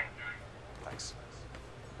 179. Thanks.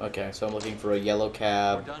 Okay, so I'm looking for a yellow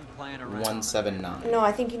cab. We're done playing around. 179. No,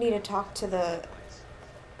 I think you need to talk to the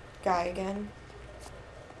guy again.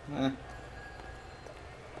 Eh.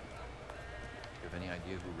 have any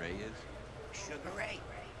idea who Ray is? Sugar Ray.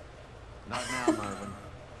 Not now, Mervin.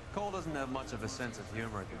 Cole doesn't have much of a sense of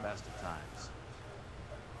humor at the best of times.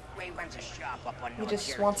 Ray runs a shop up on He North just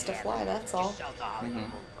Cherokee wants to Avenue, fly, that's just all. south of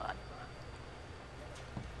Hollywood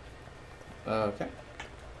Boulevard. Okay.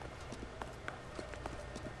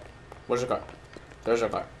 Where's your car? There's your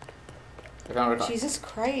car. I found her car. Jesus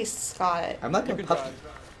Christ, Scott. I'm like a puppy.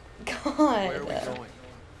 God. Where are we going?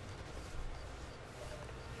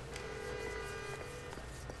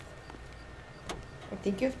 I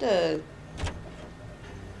think you have to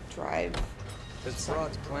drive. This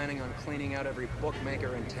broad's planning on cleaning out every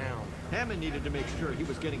bookmaker in town. Hammond needed to make sure he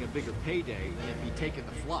was getting a bigger payday than if he'd taken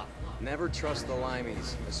the fluff. Never trust the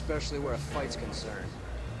limeys, especially where a fight's concerned.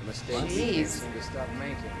 A mistake you Jeez. can't seem to stop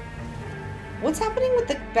making. What's happening with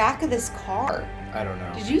the back of this car? I don't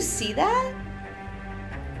know. Did you see that?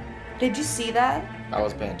 Did you see that? I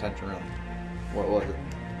was paying attention really. What was it?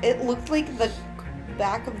 It looked like the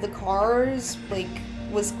back of the cars, like,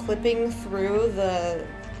 was clipping through the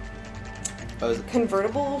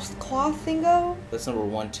convertible cloth thingo. That's number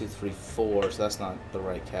 1234, so that's not the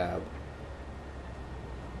right cab.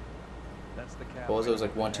 That's the cab. What was it? It was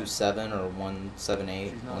like 127 or 178,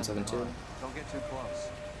 She's not 172? in the car. Don't get too close.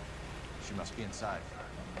 She must be inside.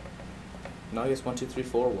 No, I guess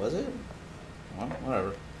 1234 was it? Well,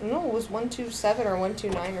 whatever. No, it was 127 or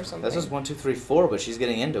 129 or something. This is 1234, but she's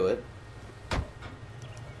getting into it.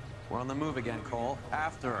 We're on the move again, Cole.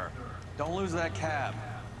 After her. Don't lose that cab.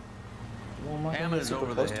 Well, I'm not gonna Hammond get is super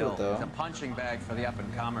over close the to hill. it, though. It's a punching bag for the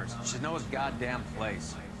up-and-comers. She knows goddamn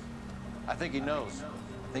place. I think he knows.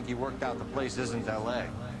 I think he worked out the place isn't L.A.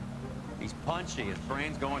 He's punchy. His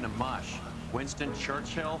brain's going to mush. Winston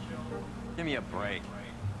Churchill? Give me a break.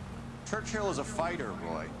 Churchill is a fighter,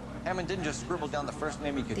 Roy. Hammond didn't just scribble down the first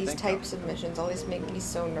name he could These think types of missions always make me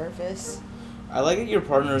so nervous. I like that your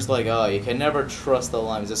partner's like, oh, you can never trust the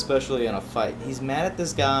limes, especially in a fight. He's mad at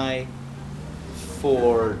this guy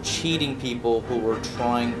for cheating people who were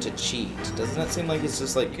trying to cheat. Doesn't that seem like it's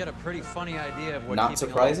just like You got a pretty funny idea of what not keeping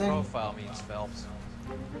surprising? a low profile means, Phelps.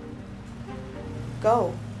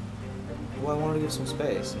 Go. Well, I wanted to give some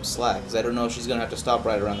space, some slack, because I don't know if she's going to have to stop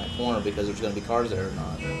right around that corner because there's going to be cars there or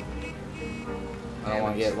not. I don't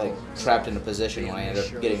want to get, like, trapped in a position when I end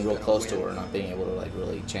up getting real close to her and not being able to, like,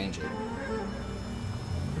 really change it.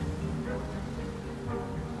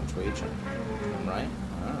 Which way you turn? Turn right?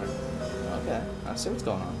 Alright. Okay. I see what's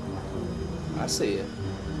going on. I see you.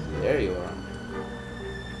 There you are.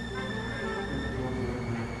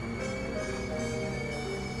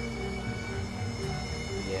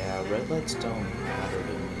 Yeah, red lights don't matter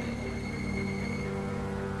to me.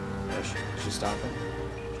 Is she stopping?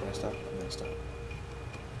 Should I stop? I'm gonna stop.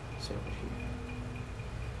 See over here.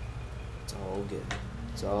 It's all good.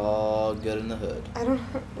 It's all good in the hood. I don't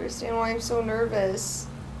understand why I'm so nervous.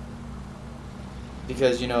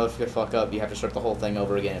 Because, you know, if you fuck up, you have to start the whole thing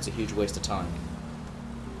over again. It's a huge waste of time.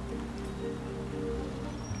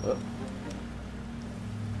 Oh.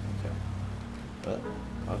 Okay. But,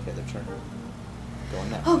 okay, they're turning. Going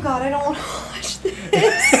now. Oh god, I don't want to watch this.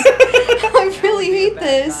 I really hate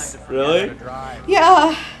this. Really?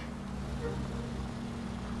 Yeah.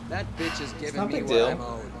 That bitch is It's giving not a me big what deal. I'm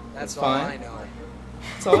owed. That's It's all fine. I know.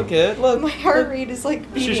 It's all good. Look. My heart rate is like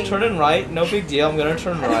beating. She's turning right. No big deal. I'm gonna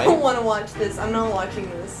turn I right. don't want to watch this. I'm not watching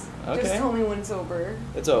this. Just Okay. tell me when it's over.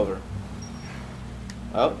 It's over.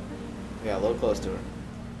 Oh. We got a little close to her.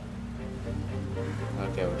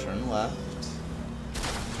 Okay, we're turning left.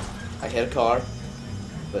 I hit a car.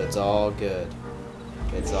 But it's all good.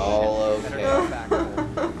 It's all okay.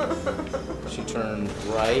 She turned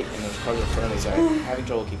right, and there's cars in front of me, so I'm having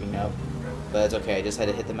trouble keeping up. But it's okay, I just had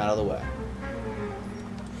to hit them out of the way.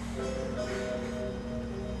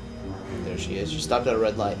 There she is. She stopped at a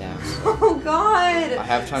red light now. So Oh god! I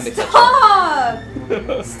have time to catch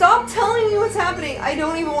Stop! Stop telling me what's happening. I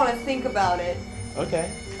don't even want to think about it.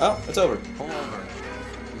 Okay. Oh, it's over. Pull over.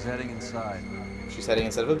 She's heading inside. She's heading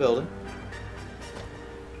inside of a building.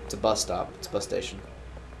 It's a bus stop. It's a bus station.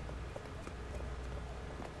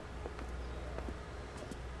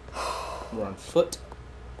 We're on foot.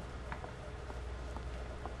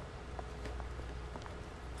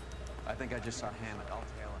 I think I just saw Hammond. I'll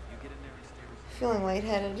tail him. You get in there and steer. Feeling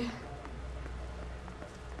lightheaded.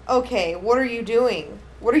 Okay, what are you doing?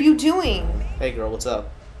 What are you doing? Hey girl, what's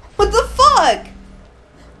up? What the fuck?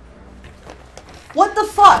 What the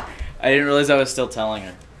fuck? I didn't realize I was still telling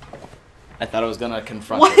her. I thought I was gonna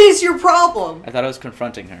confront What her. is your problem? I thought I was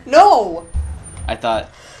confronting her. No! I thought...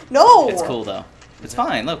 No! It's cool though. It's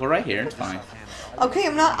fine. Look, we're right here. It's fine. Okay,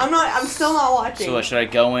 I'm still not watching. So what, should I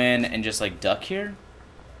go in and just like duck here?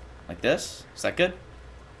 Like this? Is that good?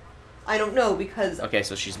 I don't know because... Okay,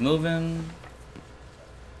 so she's moving.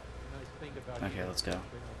 Okay, let's go.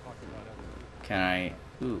 Can I...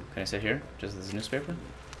 Ooh, can I sit here? Just as a newspaper?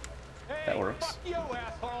 That works. Fuck you,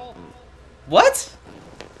 asshole! What?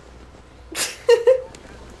 That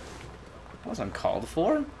was uncalled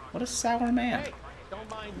for? What a sour man. Hey, don't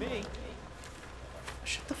mind me.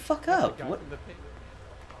 Shut the fuck up. What?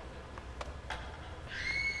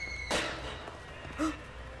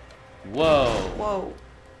 Whoa. Whoa.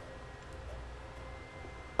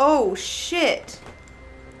 Oh, shit.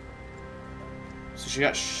 So she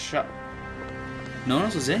got shot. No one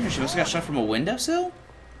else was in here. She must have got shot from a windowsill?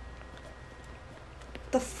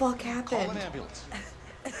 The fuck happened? Call an ambulance.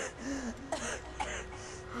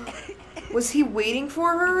 Was he waiting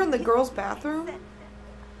for her in the girl's bathroom?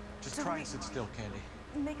 Just try and sit still,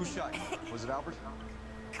 Candy. Who shot you? Was it Albert?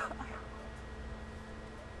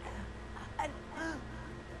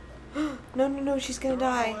 No, no, no, she's gonna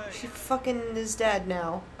die. She fucking is dead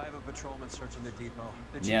now. I have a patrolman searching the depot.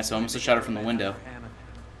 Yeah, so I almost shot her from the window.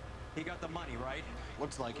 He got the money, right?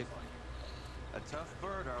 Looks like it. A tough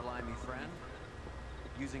bird, our limey friend.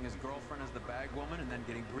 Using his girlfriend as the bag woman and then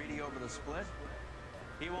getting greedy over the split.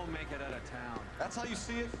 He won't make it out of town. That's how you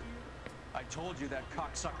see it? I told you that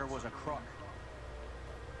cocksucker was a crook.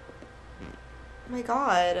 Oh my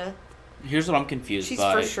god. Here's what I'm confused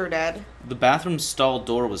by. She's for sure dead. The bathroom stall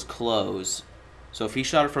door was closed. So if he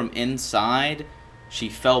shot her from inside, she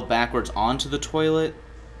fell backwards onto the toilet,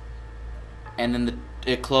 and then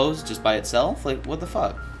it closed just by itself? Like, what the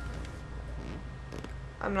fuck?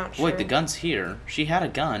 I'm not sure. Wait, the gun's here. She had a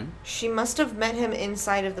gun. She must have met him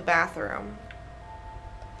inside of the bathroom.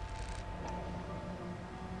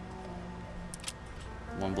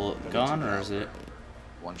 One bullet gone, or is it?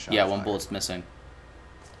 One shot. Yeah, one bullet's missing.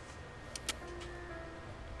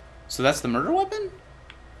 So that's the murder weapon?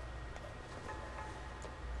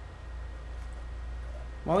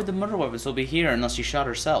 Why would the murder weapon still be here unless she shot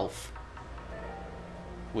herself?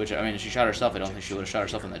 Which, I mean, if she shot herself, I don't think she would have shot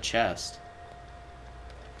herself in the chest.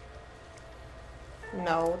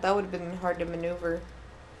 No, that would have been hard to maneuver.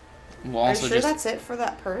 Well, Are also you sure just, that's it for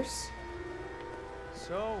that purse?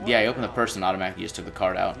 So, yeah, you opened the purse and automatically just took the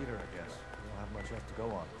card out. Peter, I guess. We don't have much left to go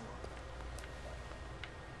on.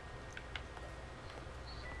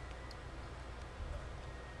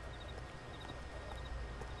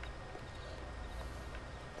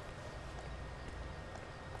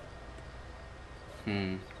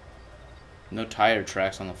 No tire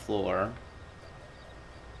tracks on the floor.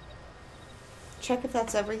 Check if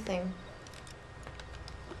that's everything.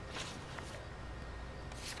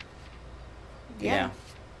 Yeah.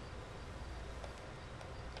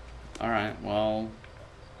 Alright, well,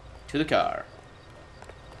 to the car.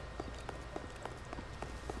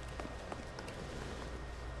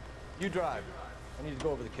 You drive. I need to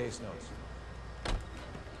go over the case notes.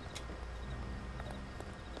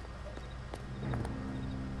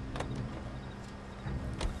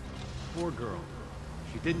 Poor girl.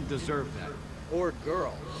 She didn't deserve that. Poor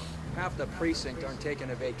girl. Half the precinct aren't taking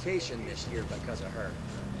a vacation this year because of her.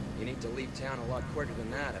 You need to leave town a lot quicker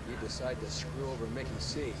than that if you decide to screw over Mickey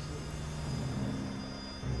C.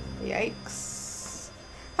 Yikes.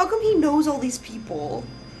 How come he knows all these people?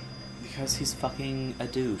 Because he's fucking a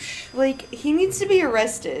douche. Like, he needs to be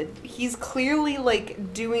arrested. He's clearly,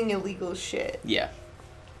 like, doing illegal shit. Yeah.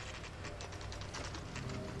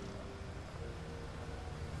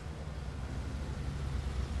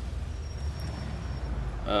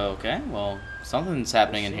 Okay, well, something's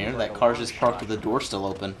happening in here. That car's just parked with the door still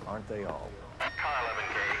open. Aren't they all?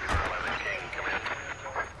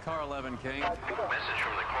 Car 11 King. Message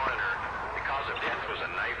from the coroner. The cause of death was a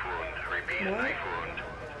knife wound. Repeat, a knife wound.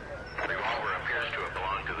 The revolver appears to have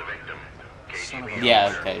belonged to the victim. KGB.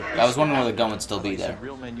 Yeah, okay. I was wondering where the gun would still be there.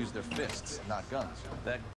 Real men use their fists, not guns.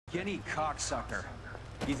 That guinea cocksucker.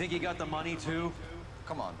 You think he got the money too?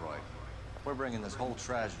 Come on, Roy. We're bringing this whole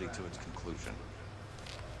tragedy to its conclusion.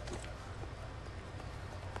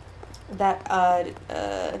 That,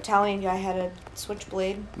 Italian guy had a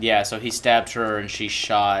switchblade. Yeah, so he stabbed her and she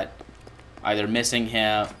shot, either missing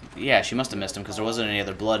him. Yeah, she must have missed him because there wasn't any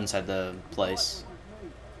other blood inside the place.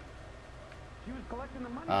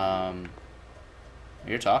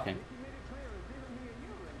 You're talking.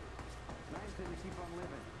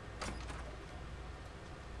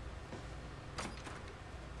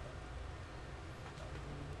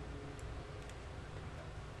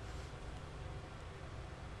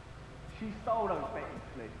 She stole those betting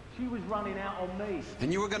slips. She was running out on me.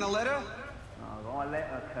 And you were gonna let her? No, I let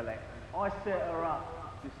her collect. I set her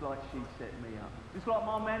up, just like she set me up. Just like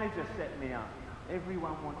my manager set me up.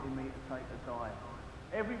 Everyone wanted me to take a dive.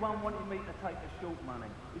 Everyone wanted me to take the short money.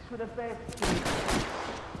 It's for the best.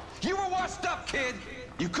 You were washed up, kid.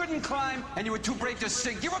 You couldn't climb, and you were too brave to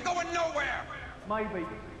sink. You were going nowhere. Maybe,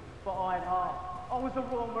 but I had heart. I was a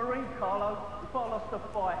Royal Marine, Carlo. If I lost a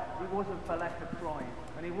fight, it wasn't for lack of trying,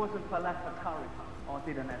 and it wasn't for lack of courage. I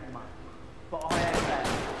didn't have much, but I had that.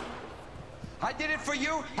 I did it for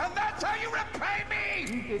you, and that's how you repay me!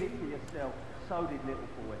 You did it for yourself. So did little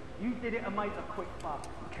boy. You did it to make a quick buck.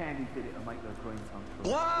 Candy did it to make her dream come true.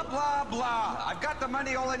 Blah, blah, blah. I've got the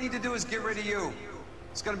money. All I need to do is get rid of you.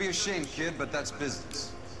 It's gonna be a shame, kid, but that's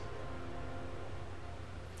business.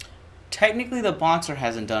 Technically, the boxer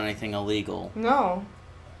hasn't done anything illegal. No.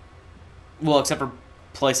 Well, except for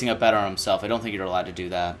placing a bet on himself. I don't think you're allowed to do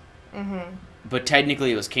that. Mm-hmm. But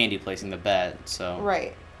technically, it was Candy placing the bet, so...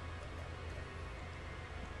 Right.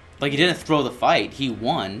 Like, he didn't throw the fight. He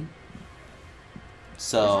won.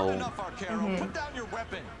 So... Enough, Arcaro. Put down your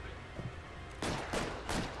weapon.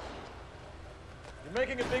 You're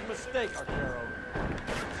making a big mistake, Arcaro.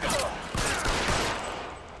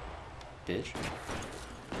 Bitch.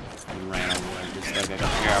 I ran over just like a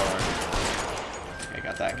coward. Okay, I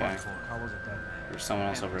got that guy. There's someone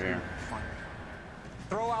else over here.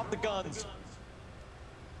 Throw out the guns.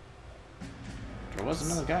 There was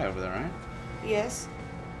another guy over there, right? Yes.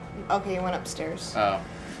 Okay, he went upstairs. Oh.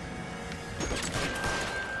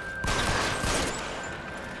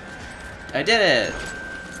 I did it!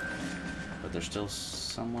 But there's still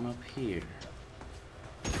someone up here.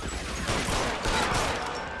 Did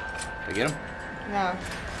I get him? No.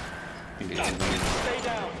 Get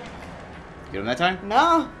him that time?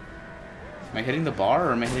 No. Am I hitting the bar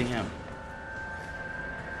or am I hitting him?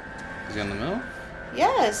 Is he on the move?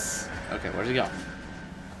 Yes. Okay, where's he going?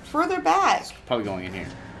 Further back. He's probably going in here.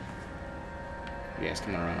 Yeah, he's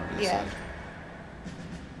coming around over this side.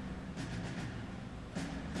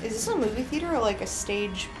 Is this a movie theater or like a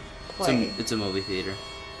stage play? It's a movie theater.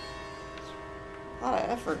 A lot of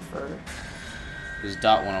effort for... His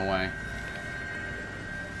dot went away.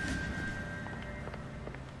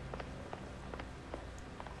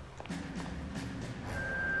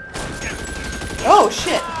 Oh,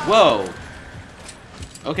 shit. Whoa.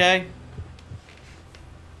 Okay.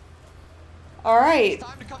 All right.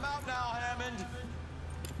 Time to come out now, Hammond.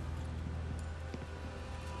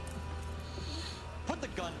 Put the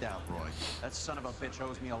gun down, Roy. That son of a bitch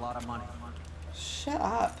owes me a lot of money. Shut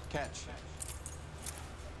up. Catch.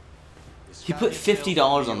 He put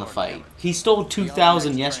 $50 on the fight. He stole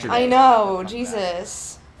 $2,000 yesterday. I know,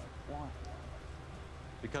 Jesus.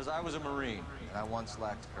 Because I was a Marine, and I once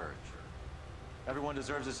lacked courage. Everyone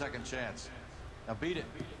deserves a second chance. Now beat it.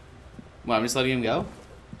 Well, I'm just letting him go?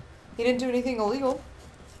 He didn't do anything illegal.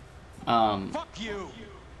 Fuck you!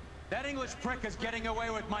 That English prick is getting away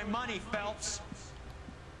with my money, Phelps.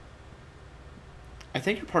 I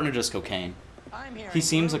think your partner does cocaine. He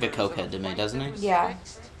seems like a cokehead to me, doesn't he? Yeah.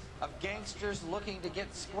 Of gangsters looking to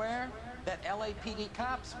get square, that LAPD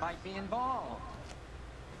cops might be involved.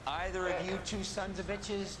 Either of you two sons of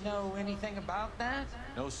bitches know anything about that?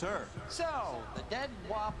 No, sir. So, the dead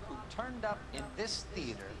wop who turned up in this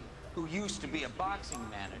theater, who used to be a boxing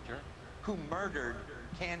manager, who murdered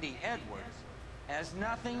Candy Edwards, has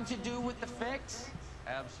nothing to do with the fix?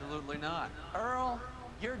 Absolutely not. Earl,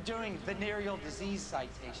 you're doing venereal disease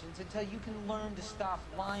citations until you can learn to stop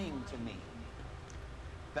lying to me.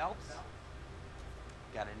 Phelps,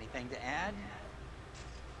 got anything to add?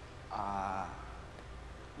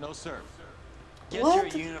 No, sir. Get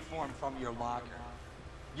What? your uniform from your locker.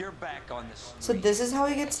 You're back on the street. So this is how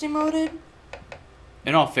he gets demoted?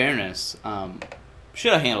 In all fairness,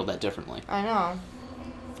 should have handled that differently. I know.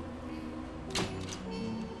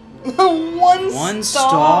 One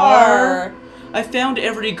star. I found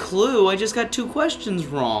every clue. I just got 2 questions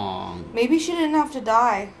wrong. Maybe she didn't have to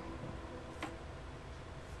die.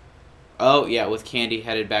 Oh, yeah, with Candy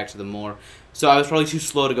headed back to the moor. So I was probably too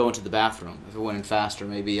slow to go into the bathroom. If it went in faster,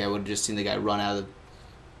 maybe I would have just seen the guy run out of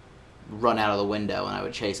the window and I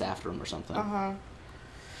would chase after him or something. Uh-huh.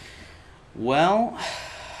 Well...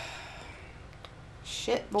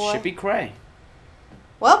 Shit, boy. Shippy cray.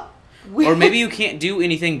 Well... Or maybe you can't do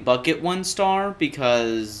anything but get 1 star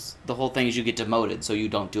because the whole thing is you get demoted, so you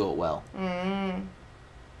don't do it well.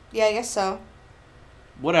 Yeah, I guess so.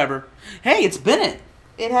 Whatever. Hey, it's Bennett!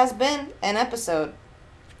 It has been an episode.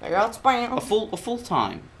 A full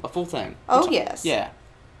time. A full thing. Oh, yes. Yeah.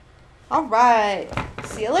 Alright.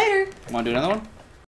 See you later. Want to do another one?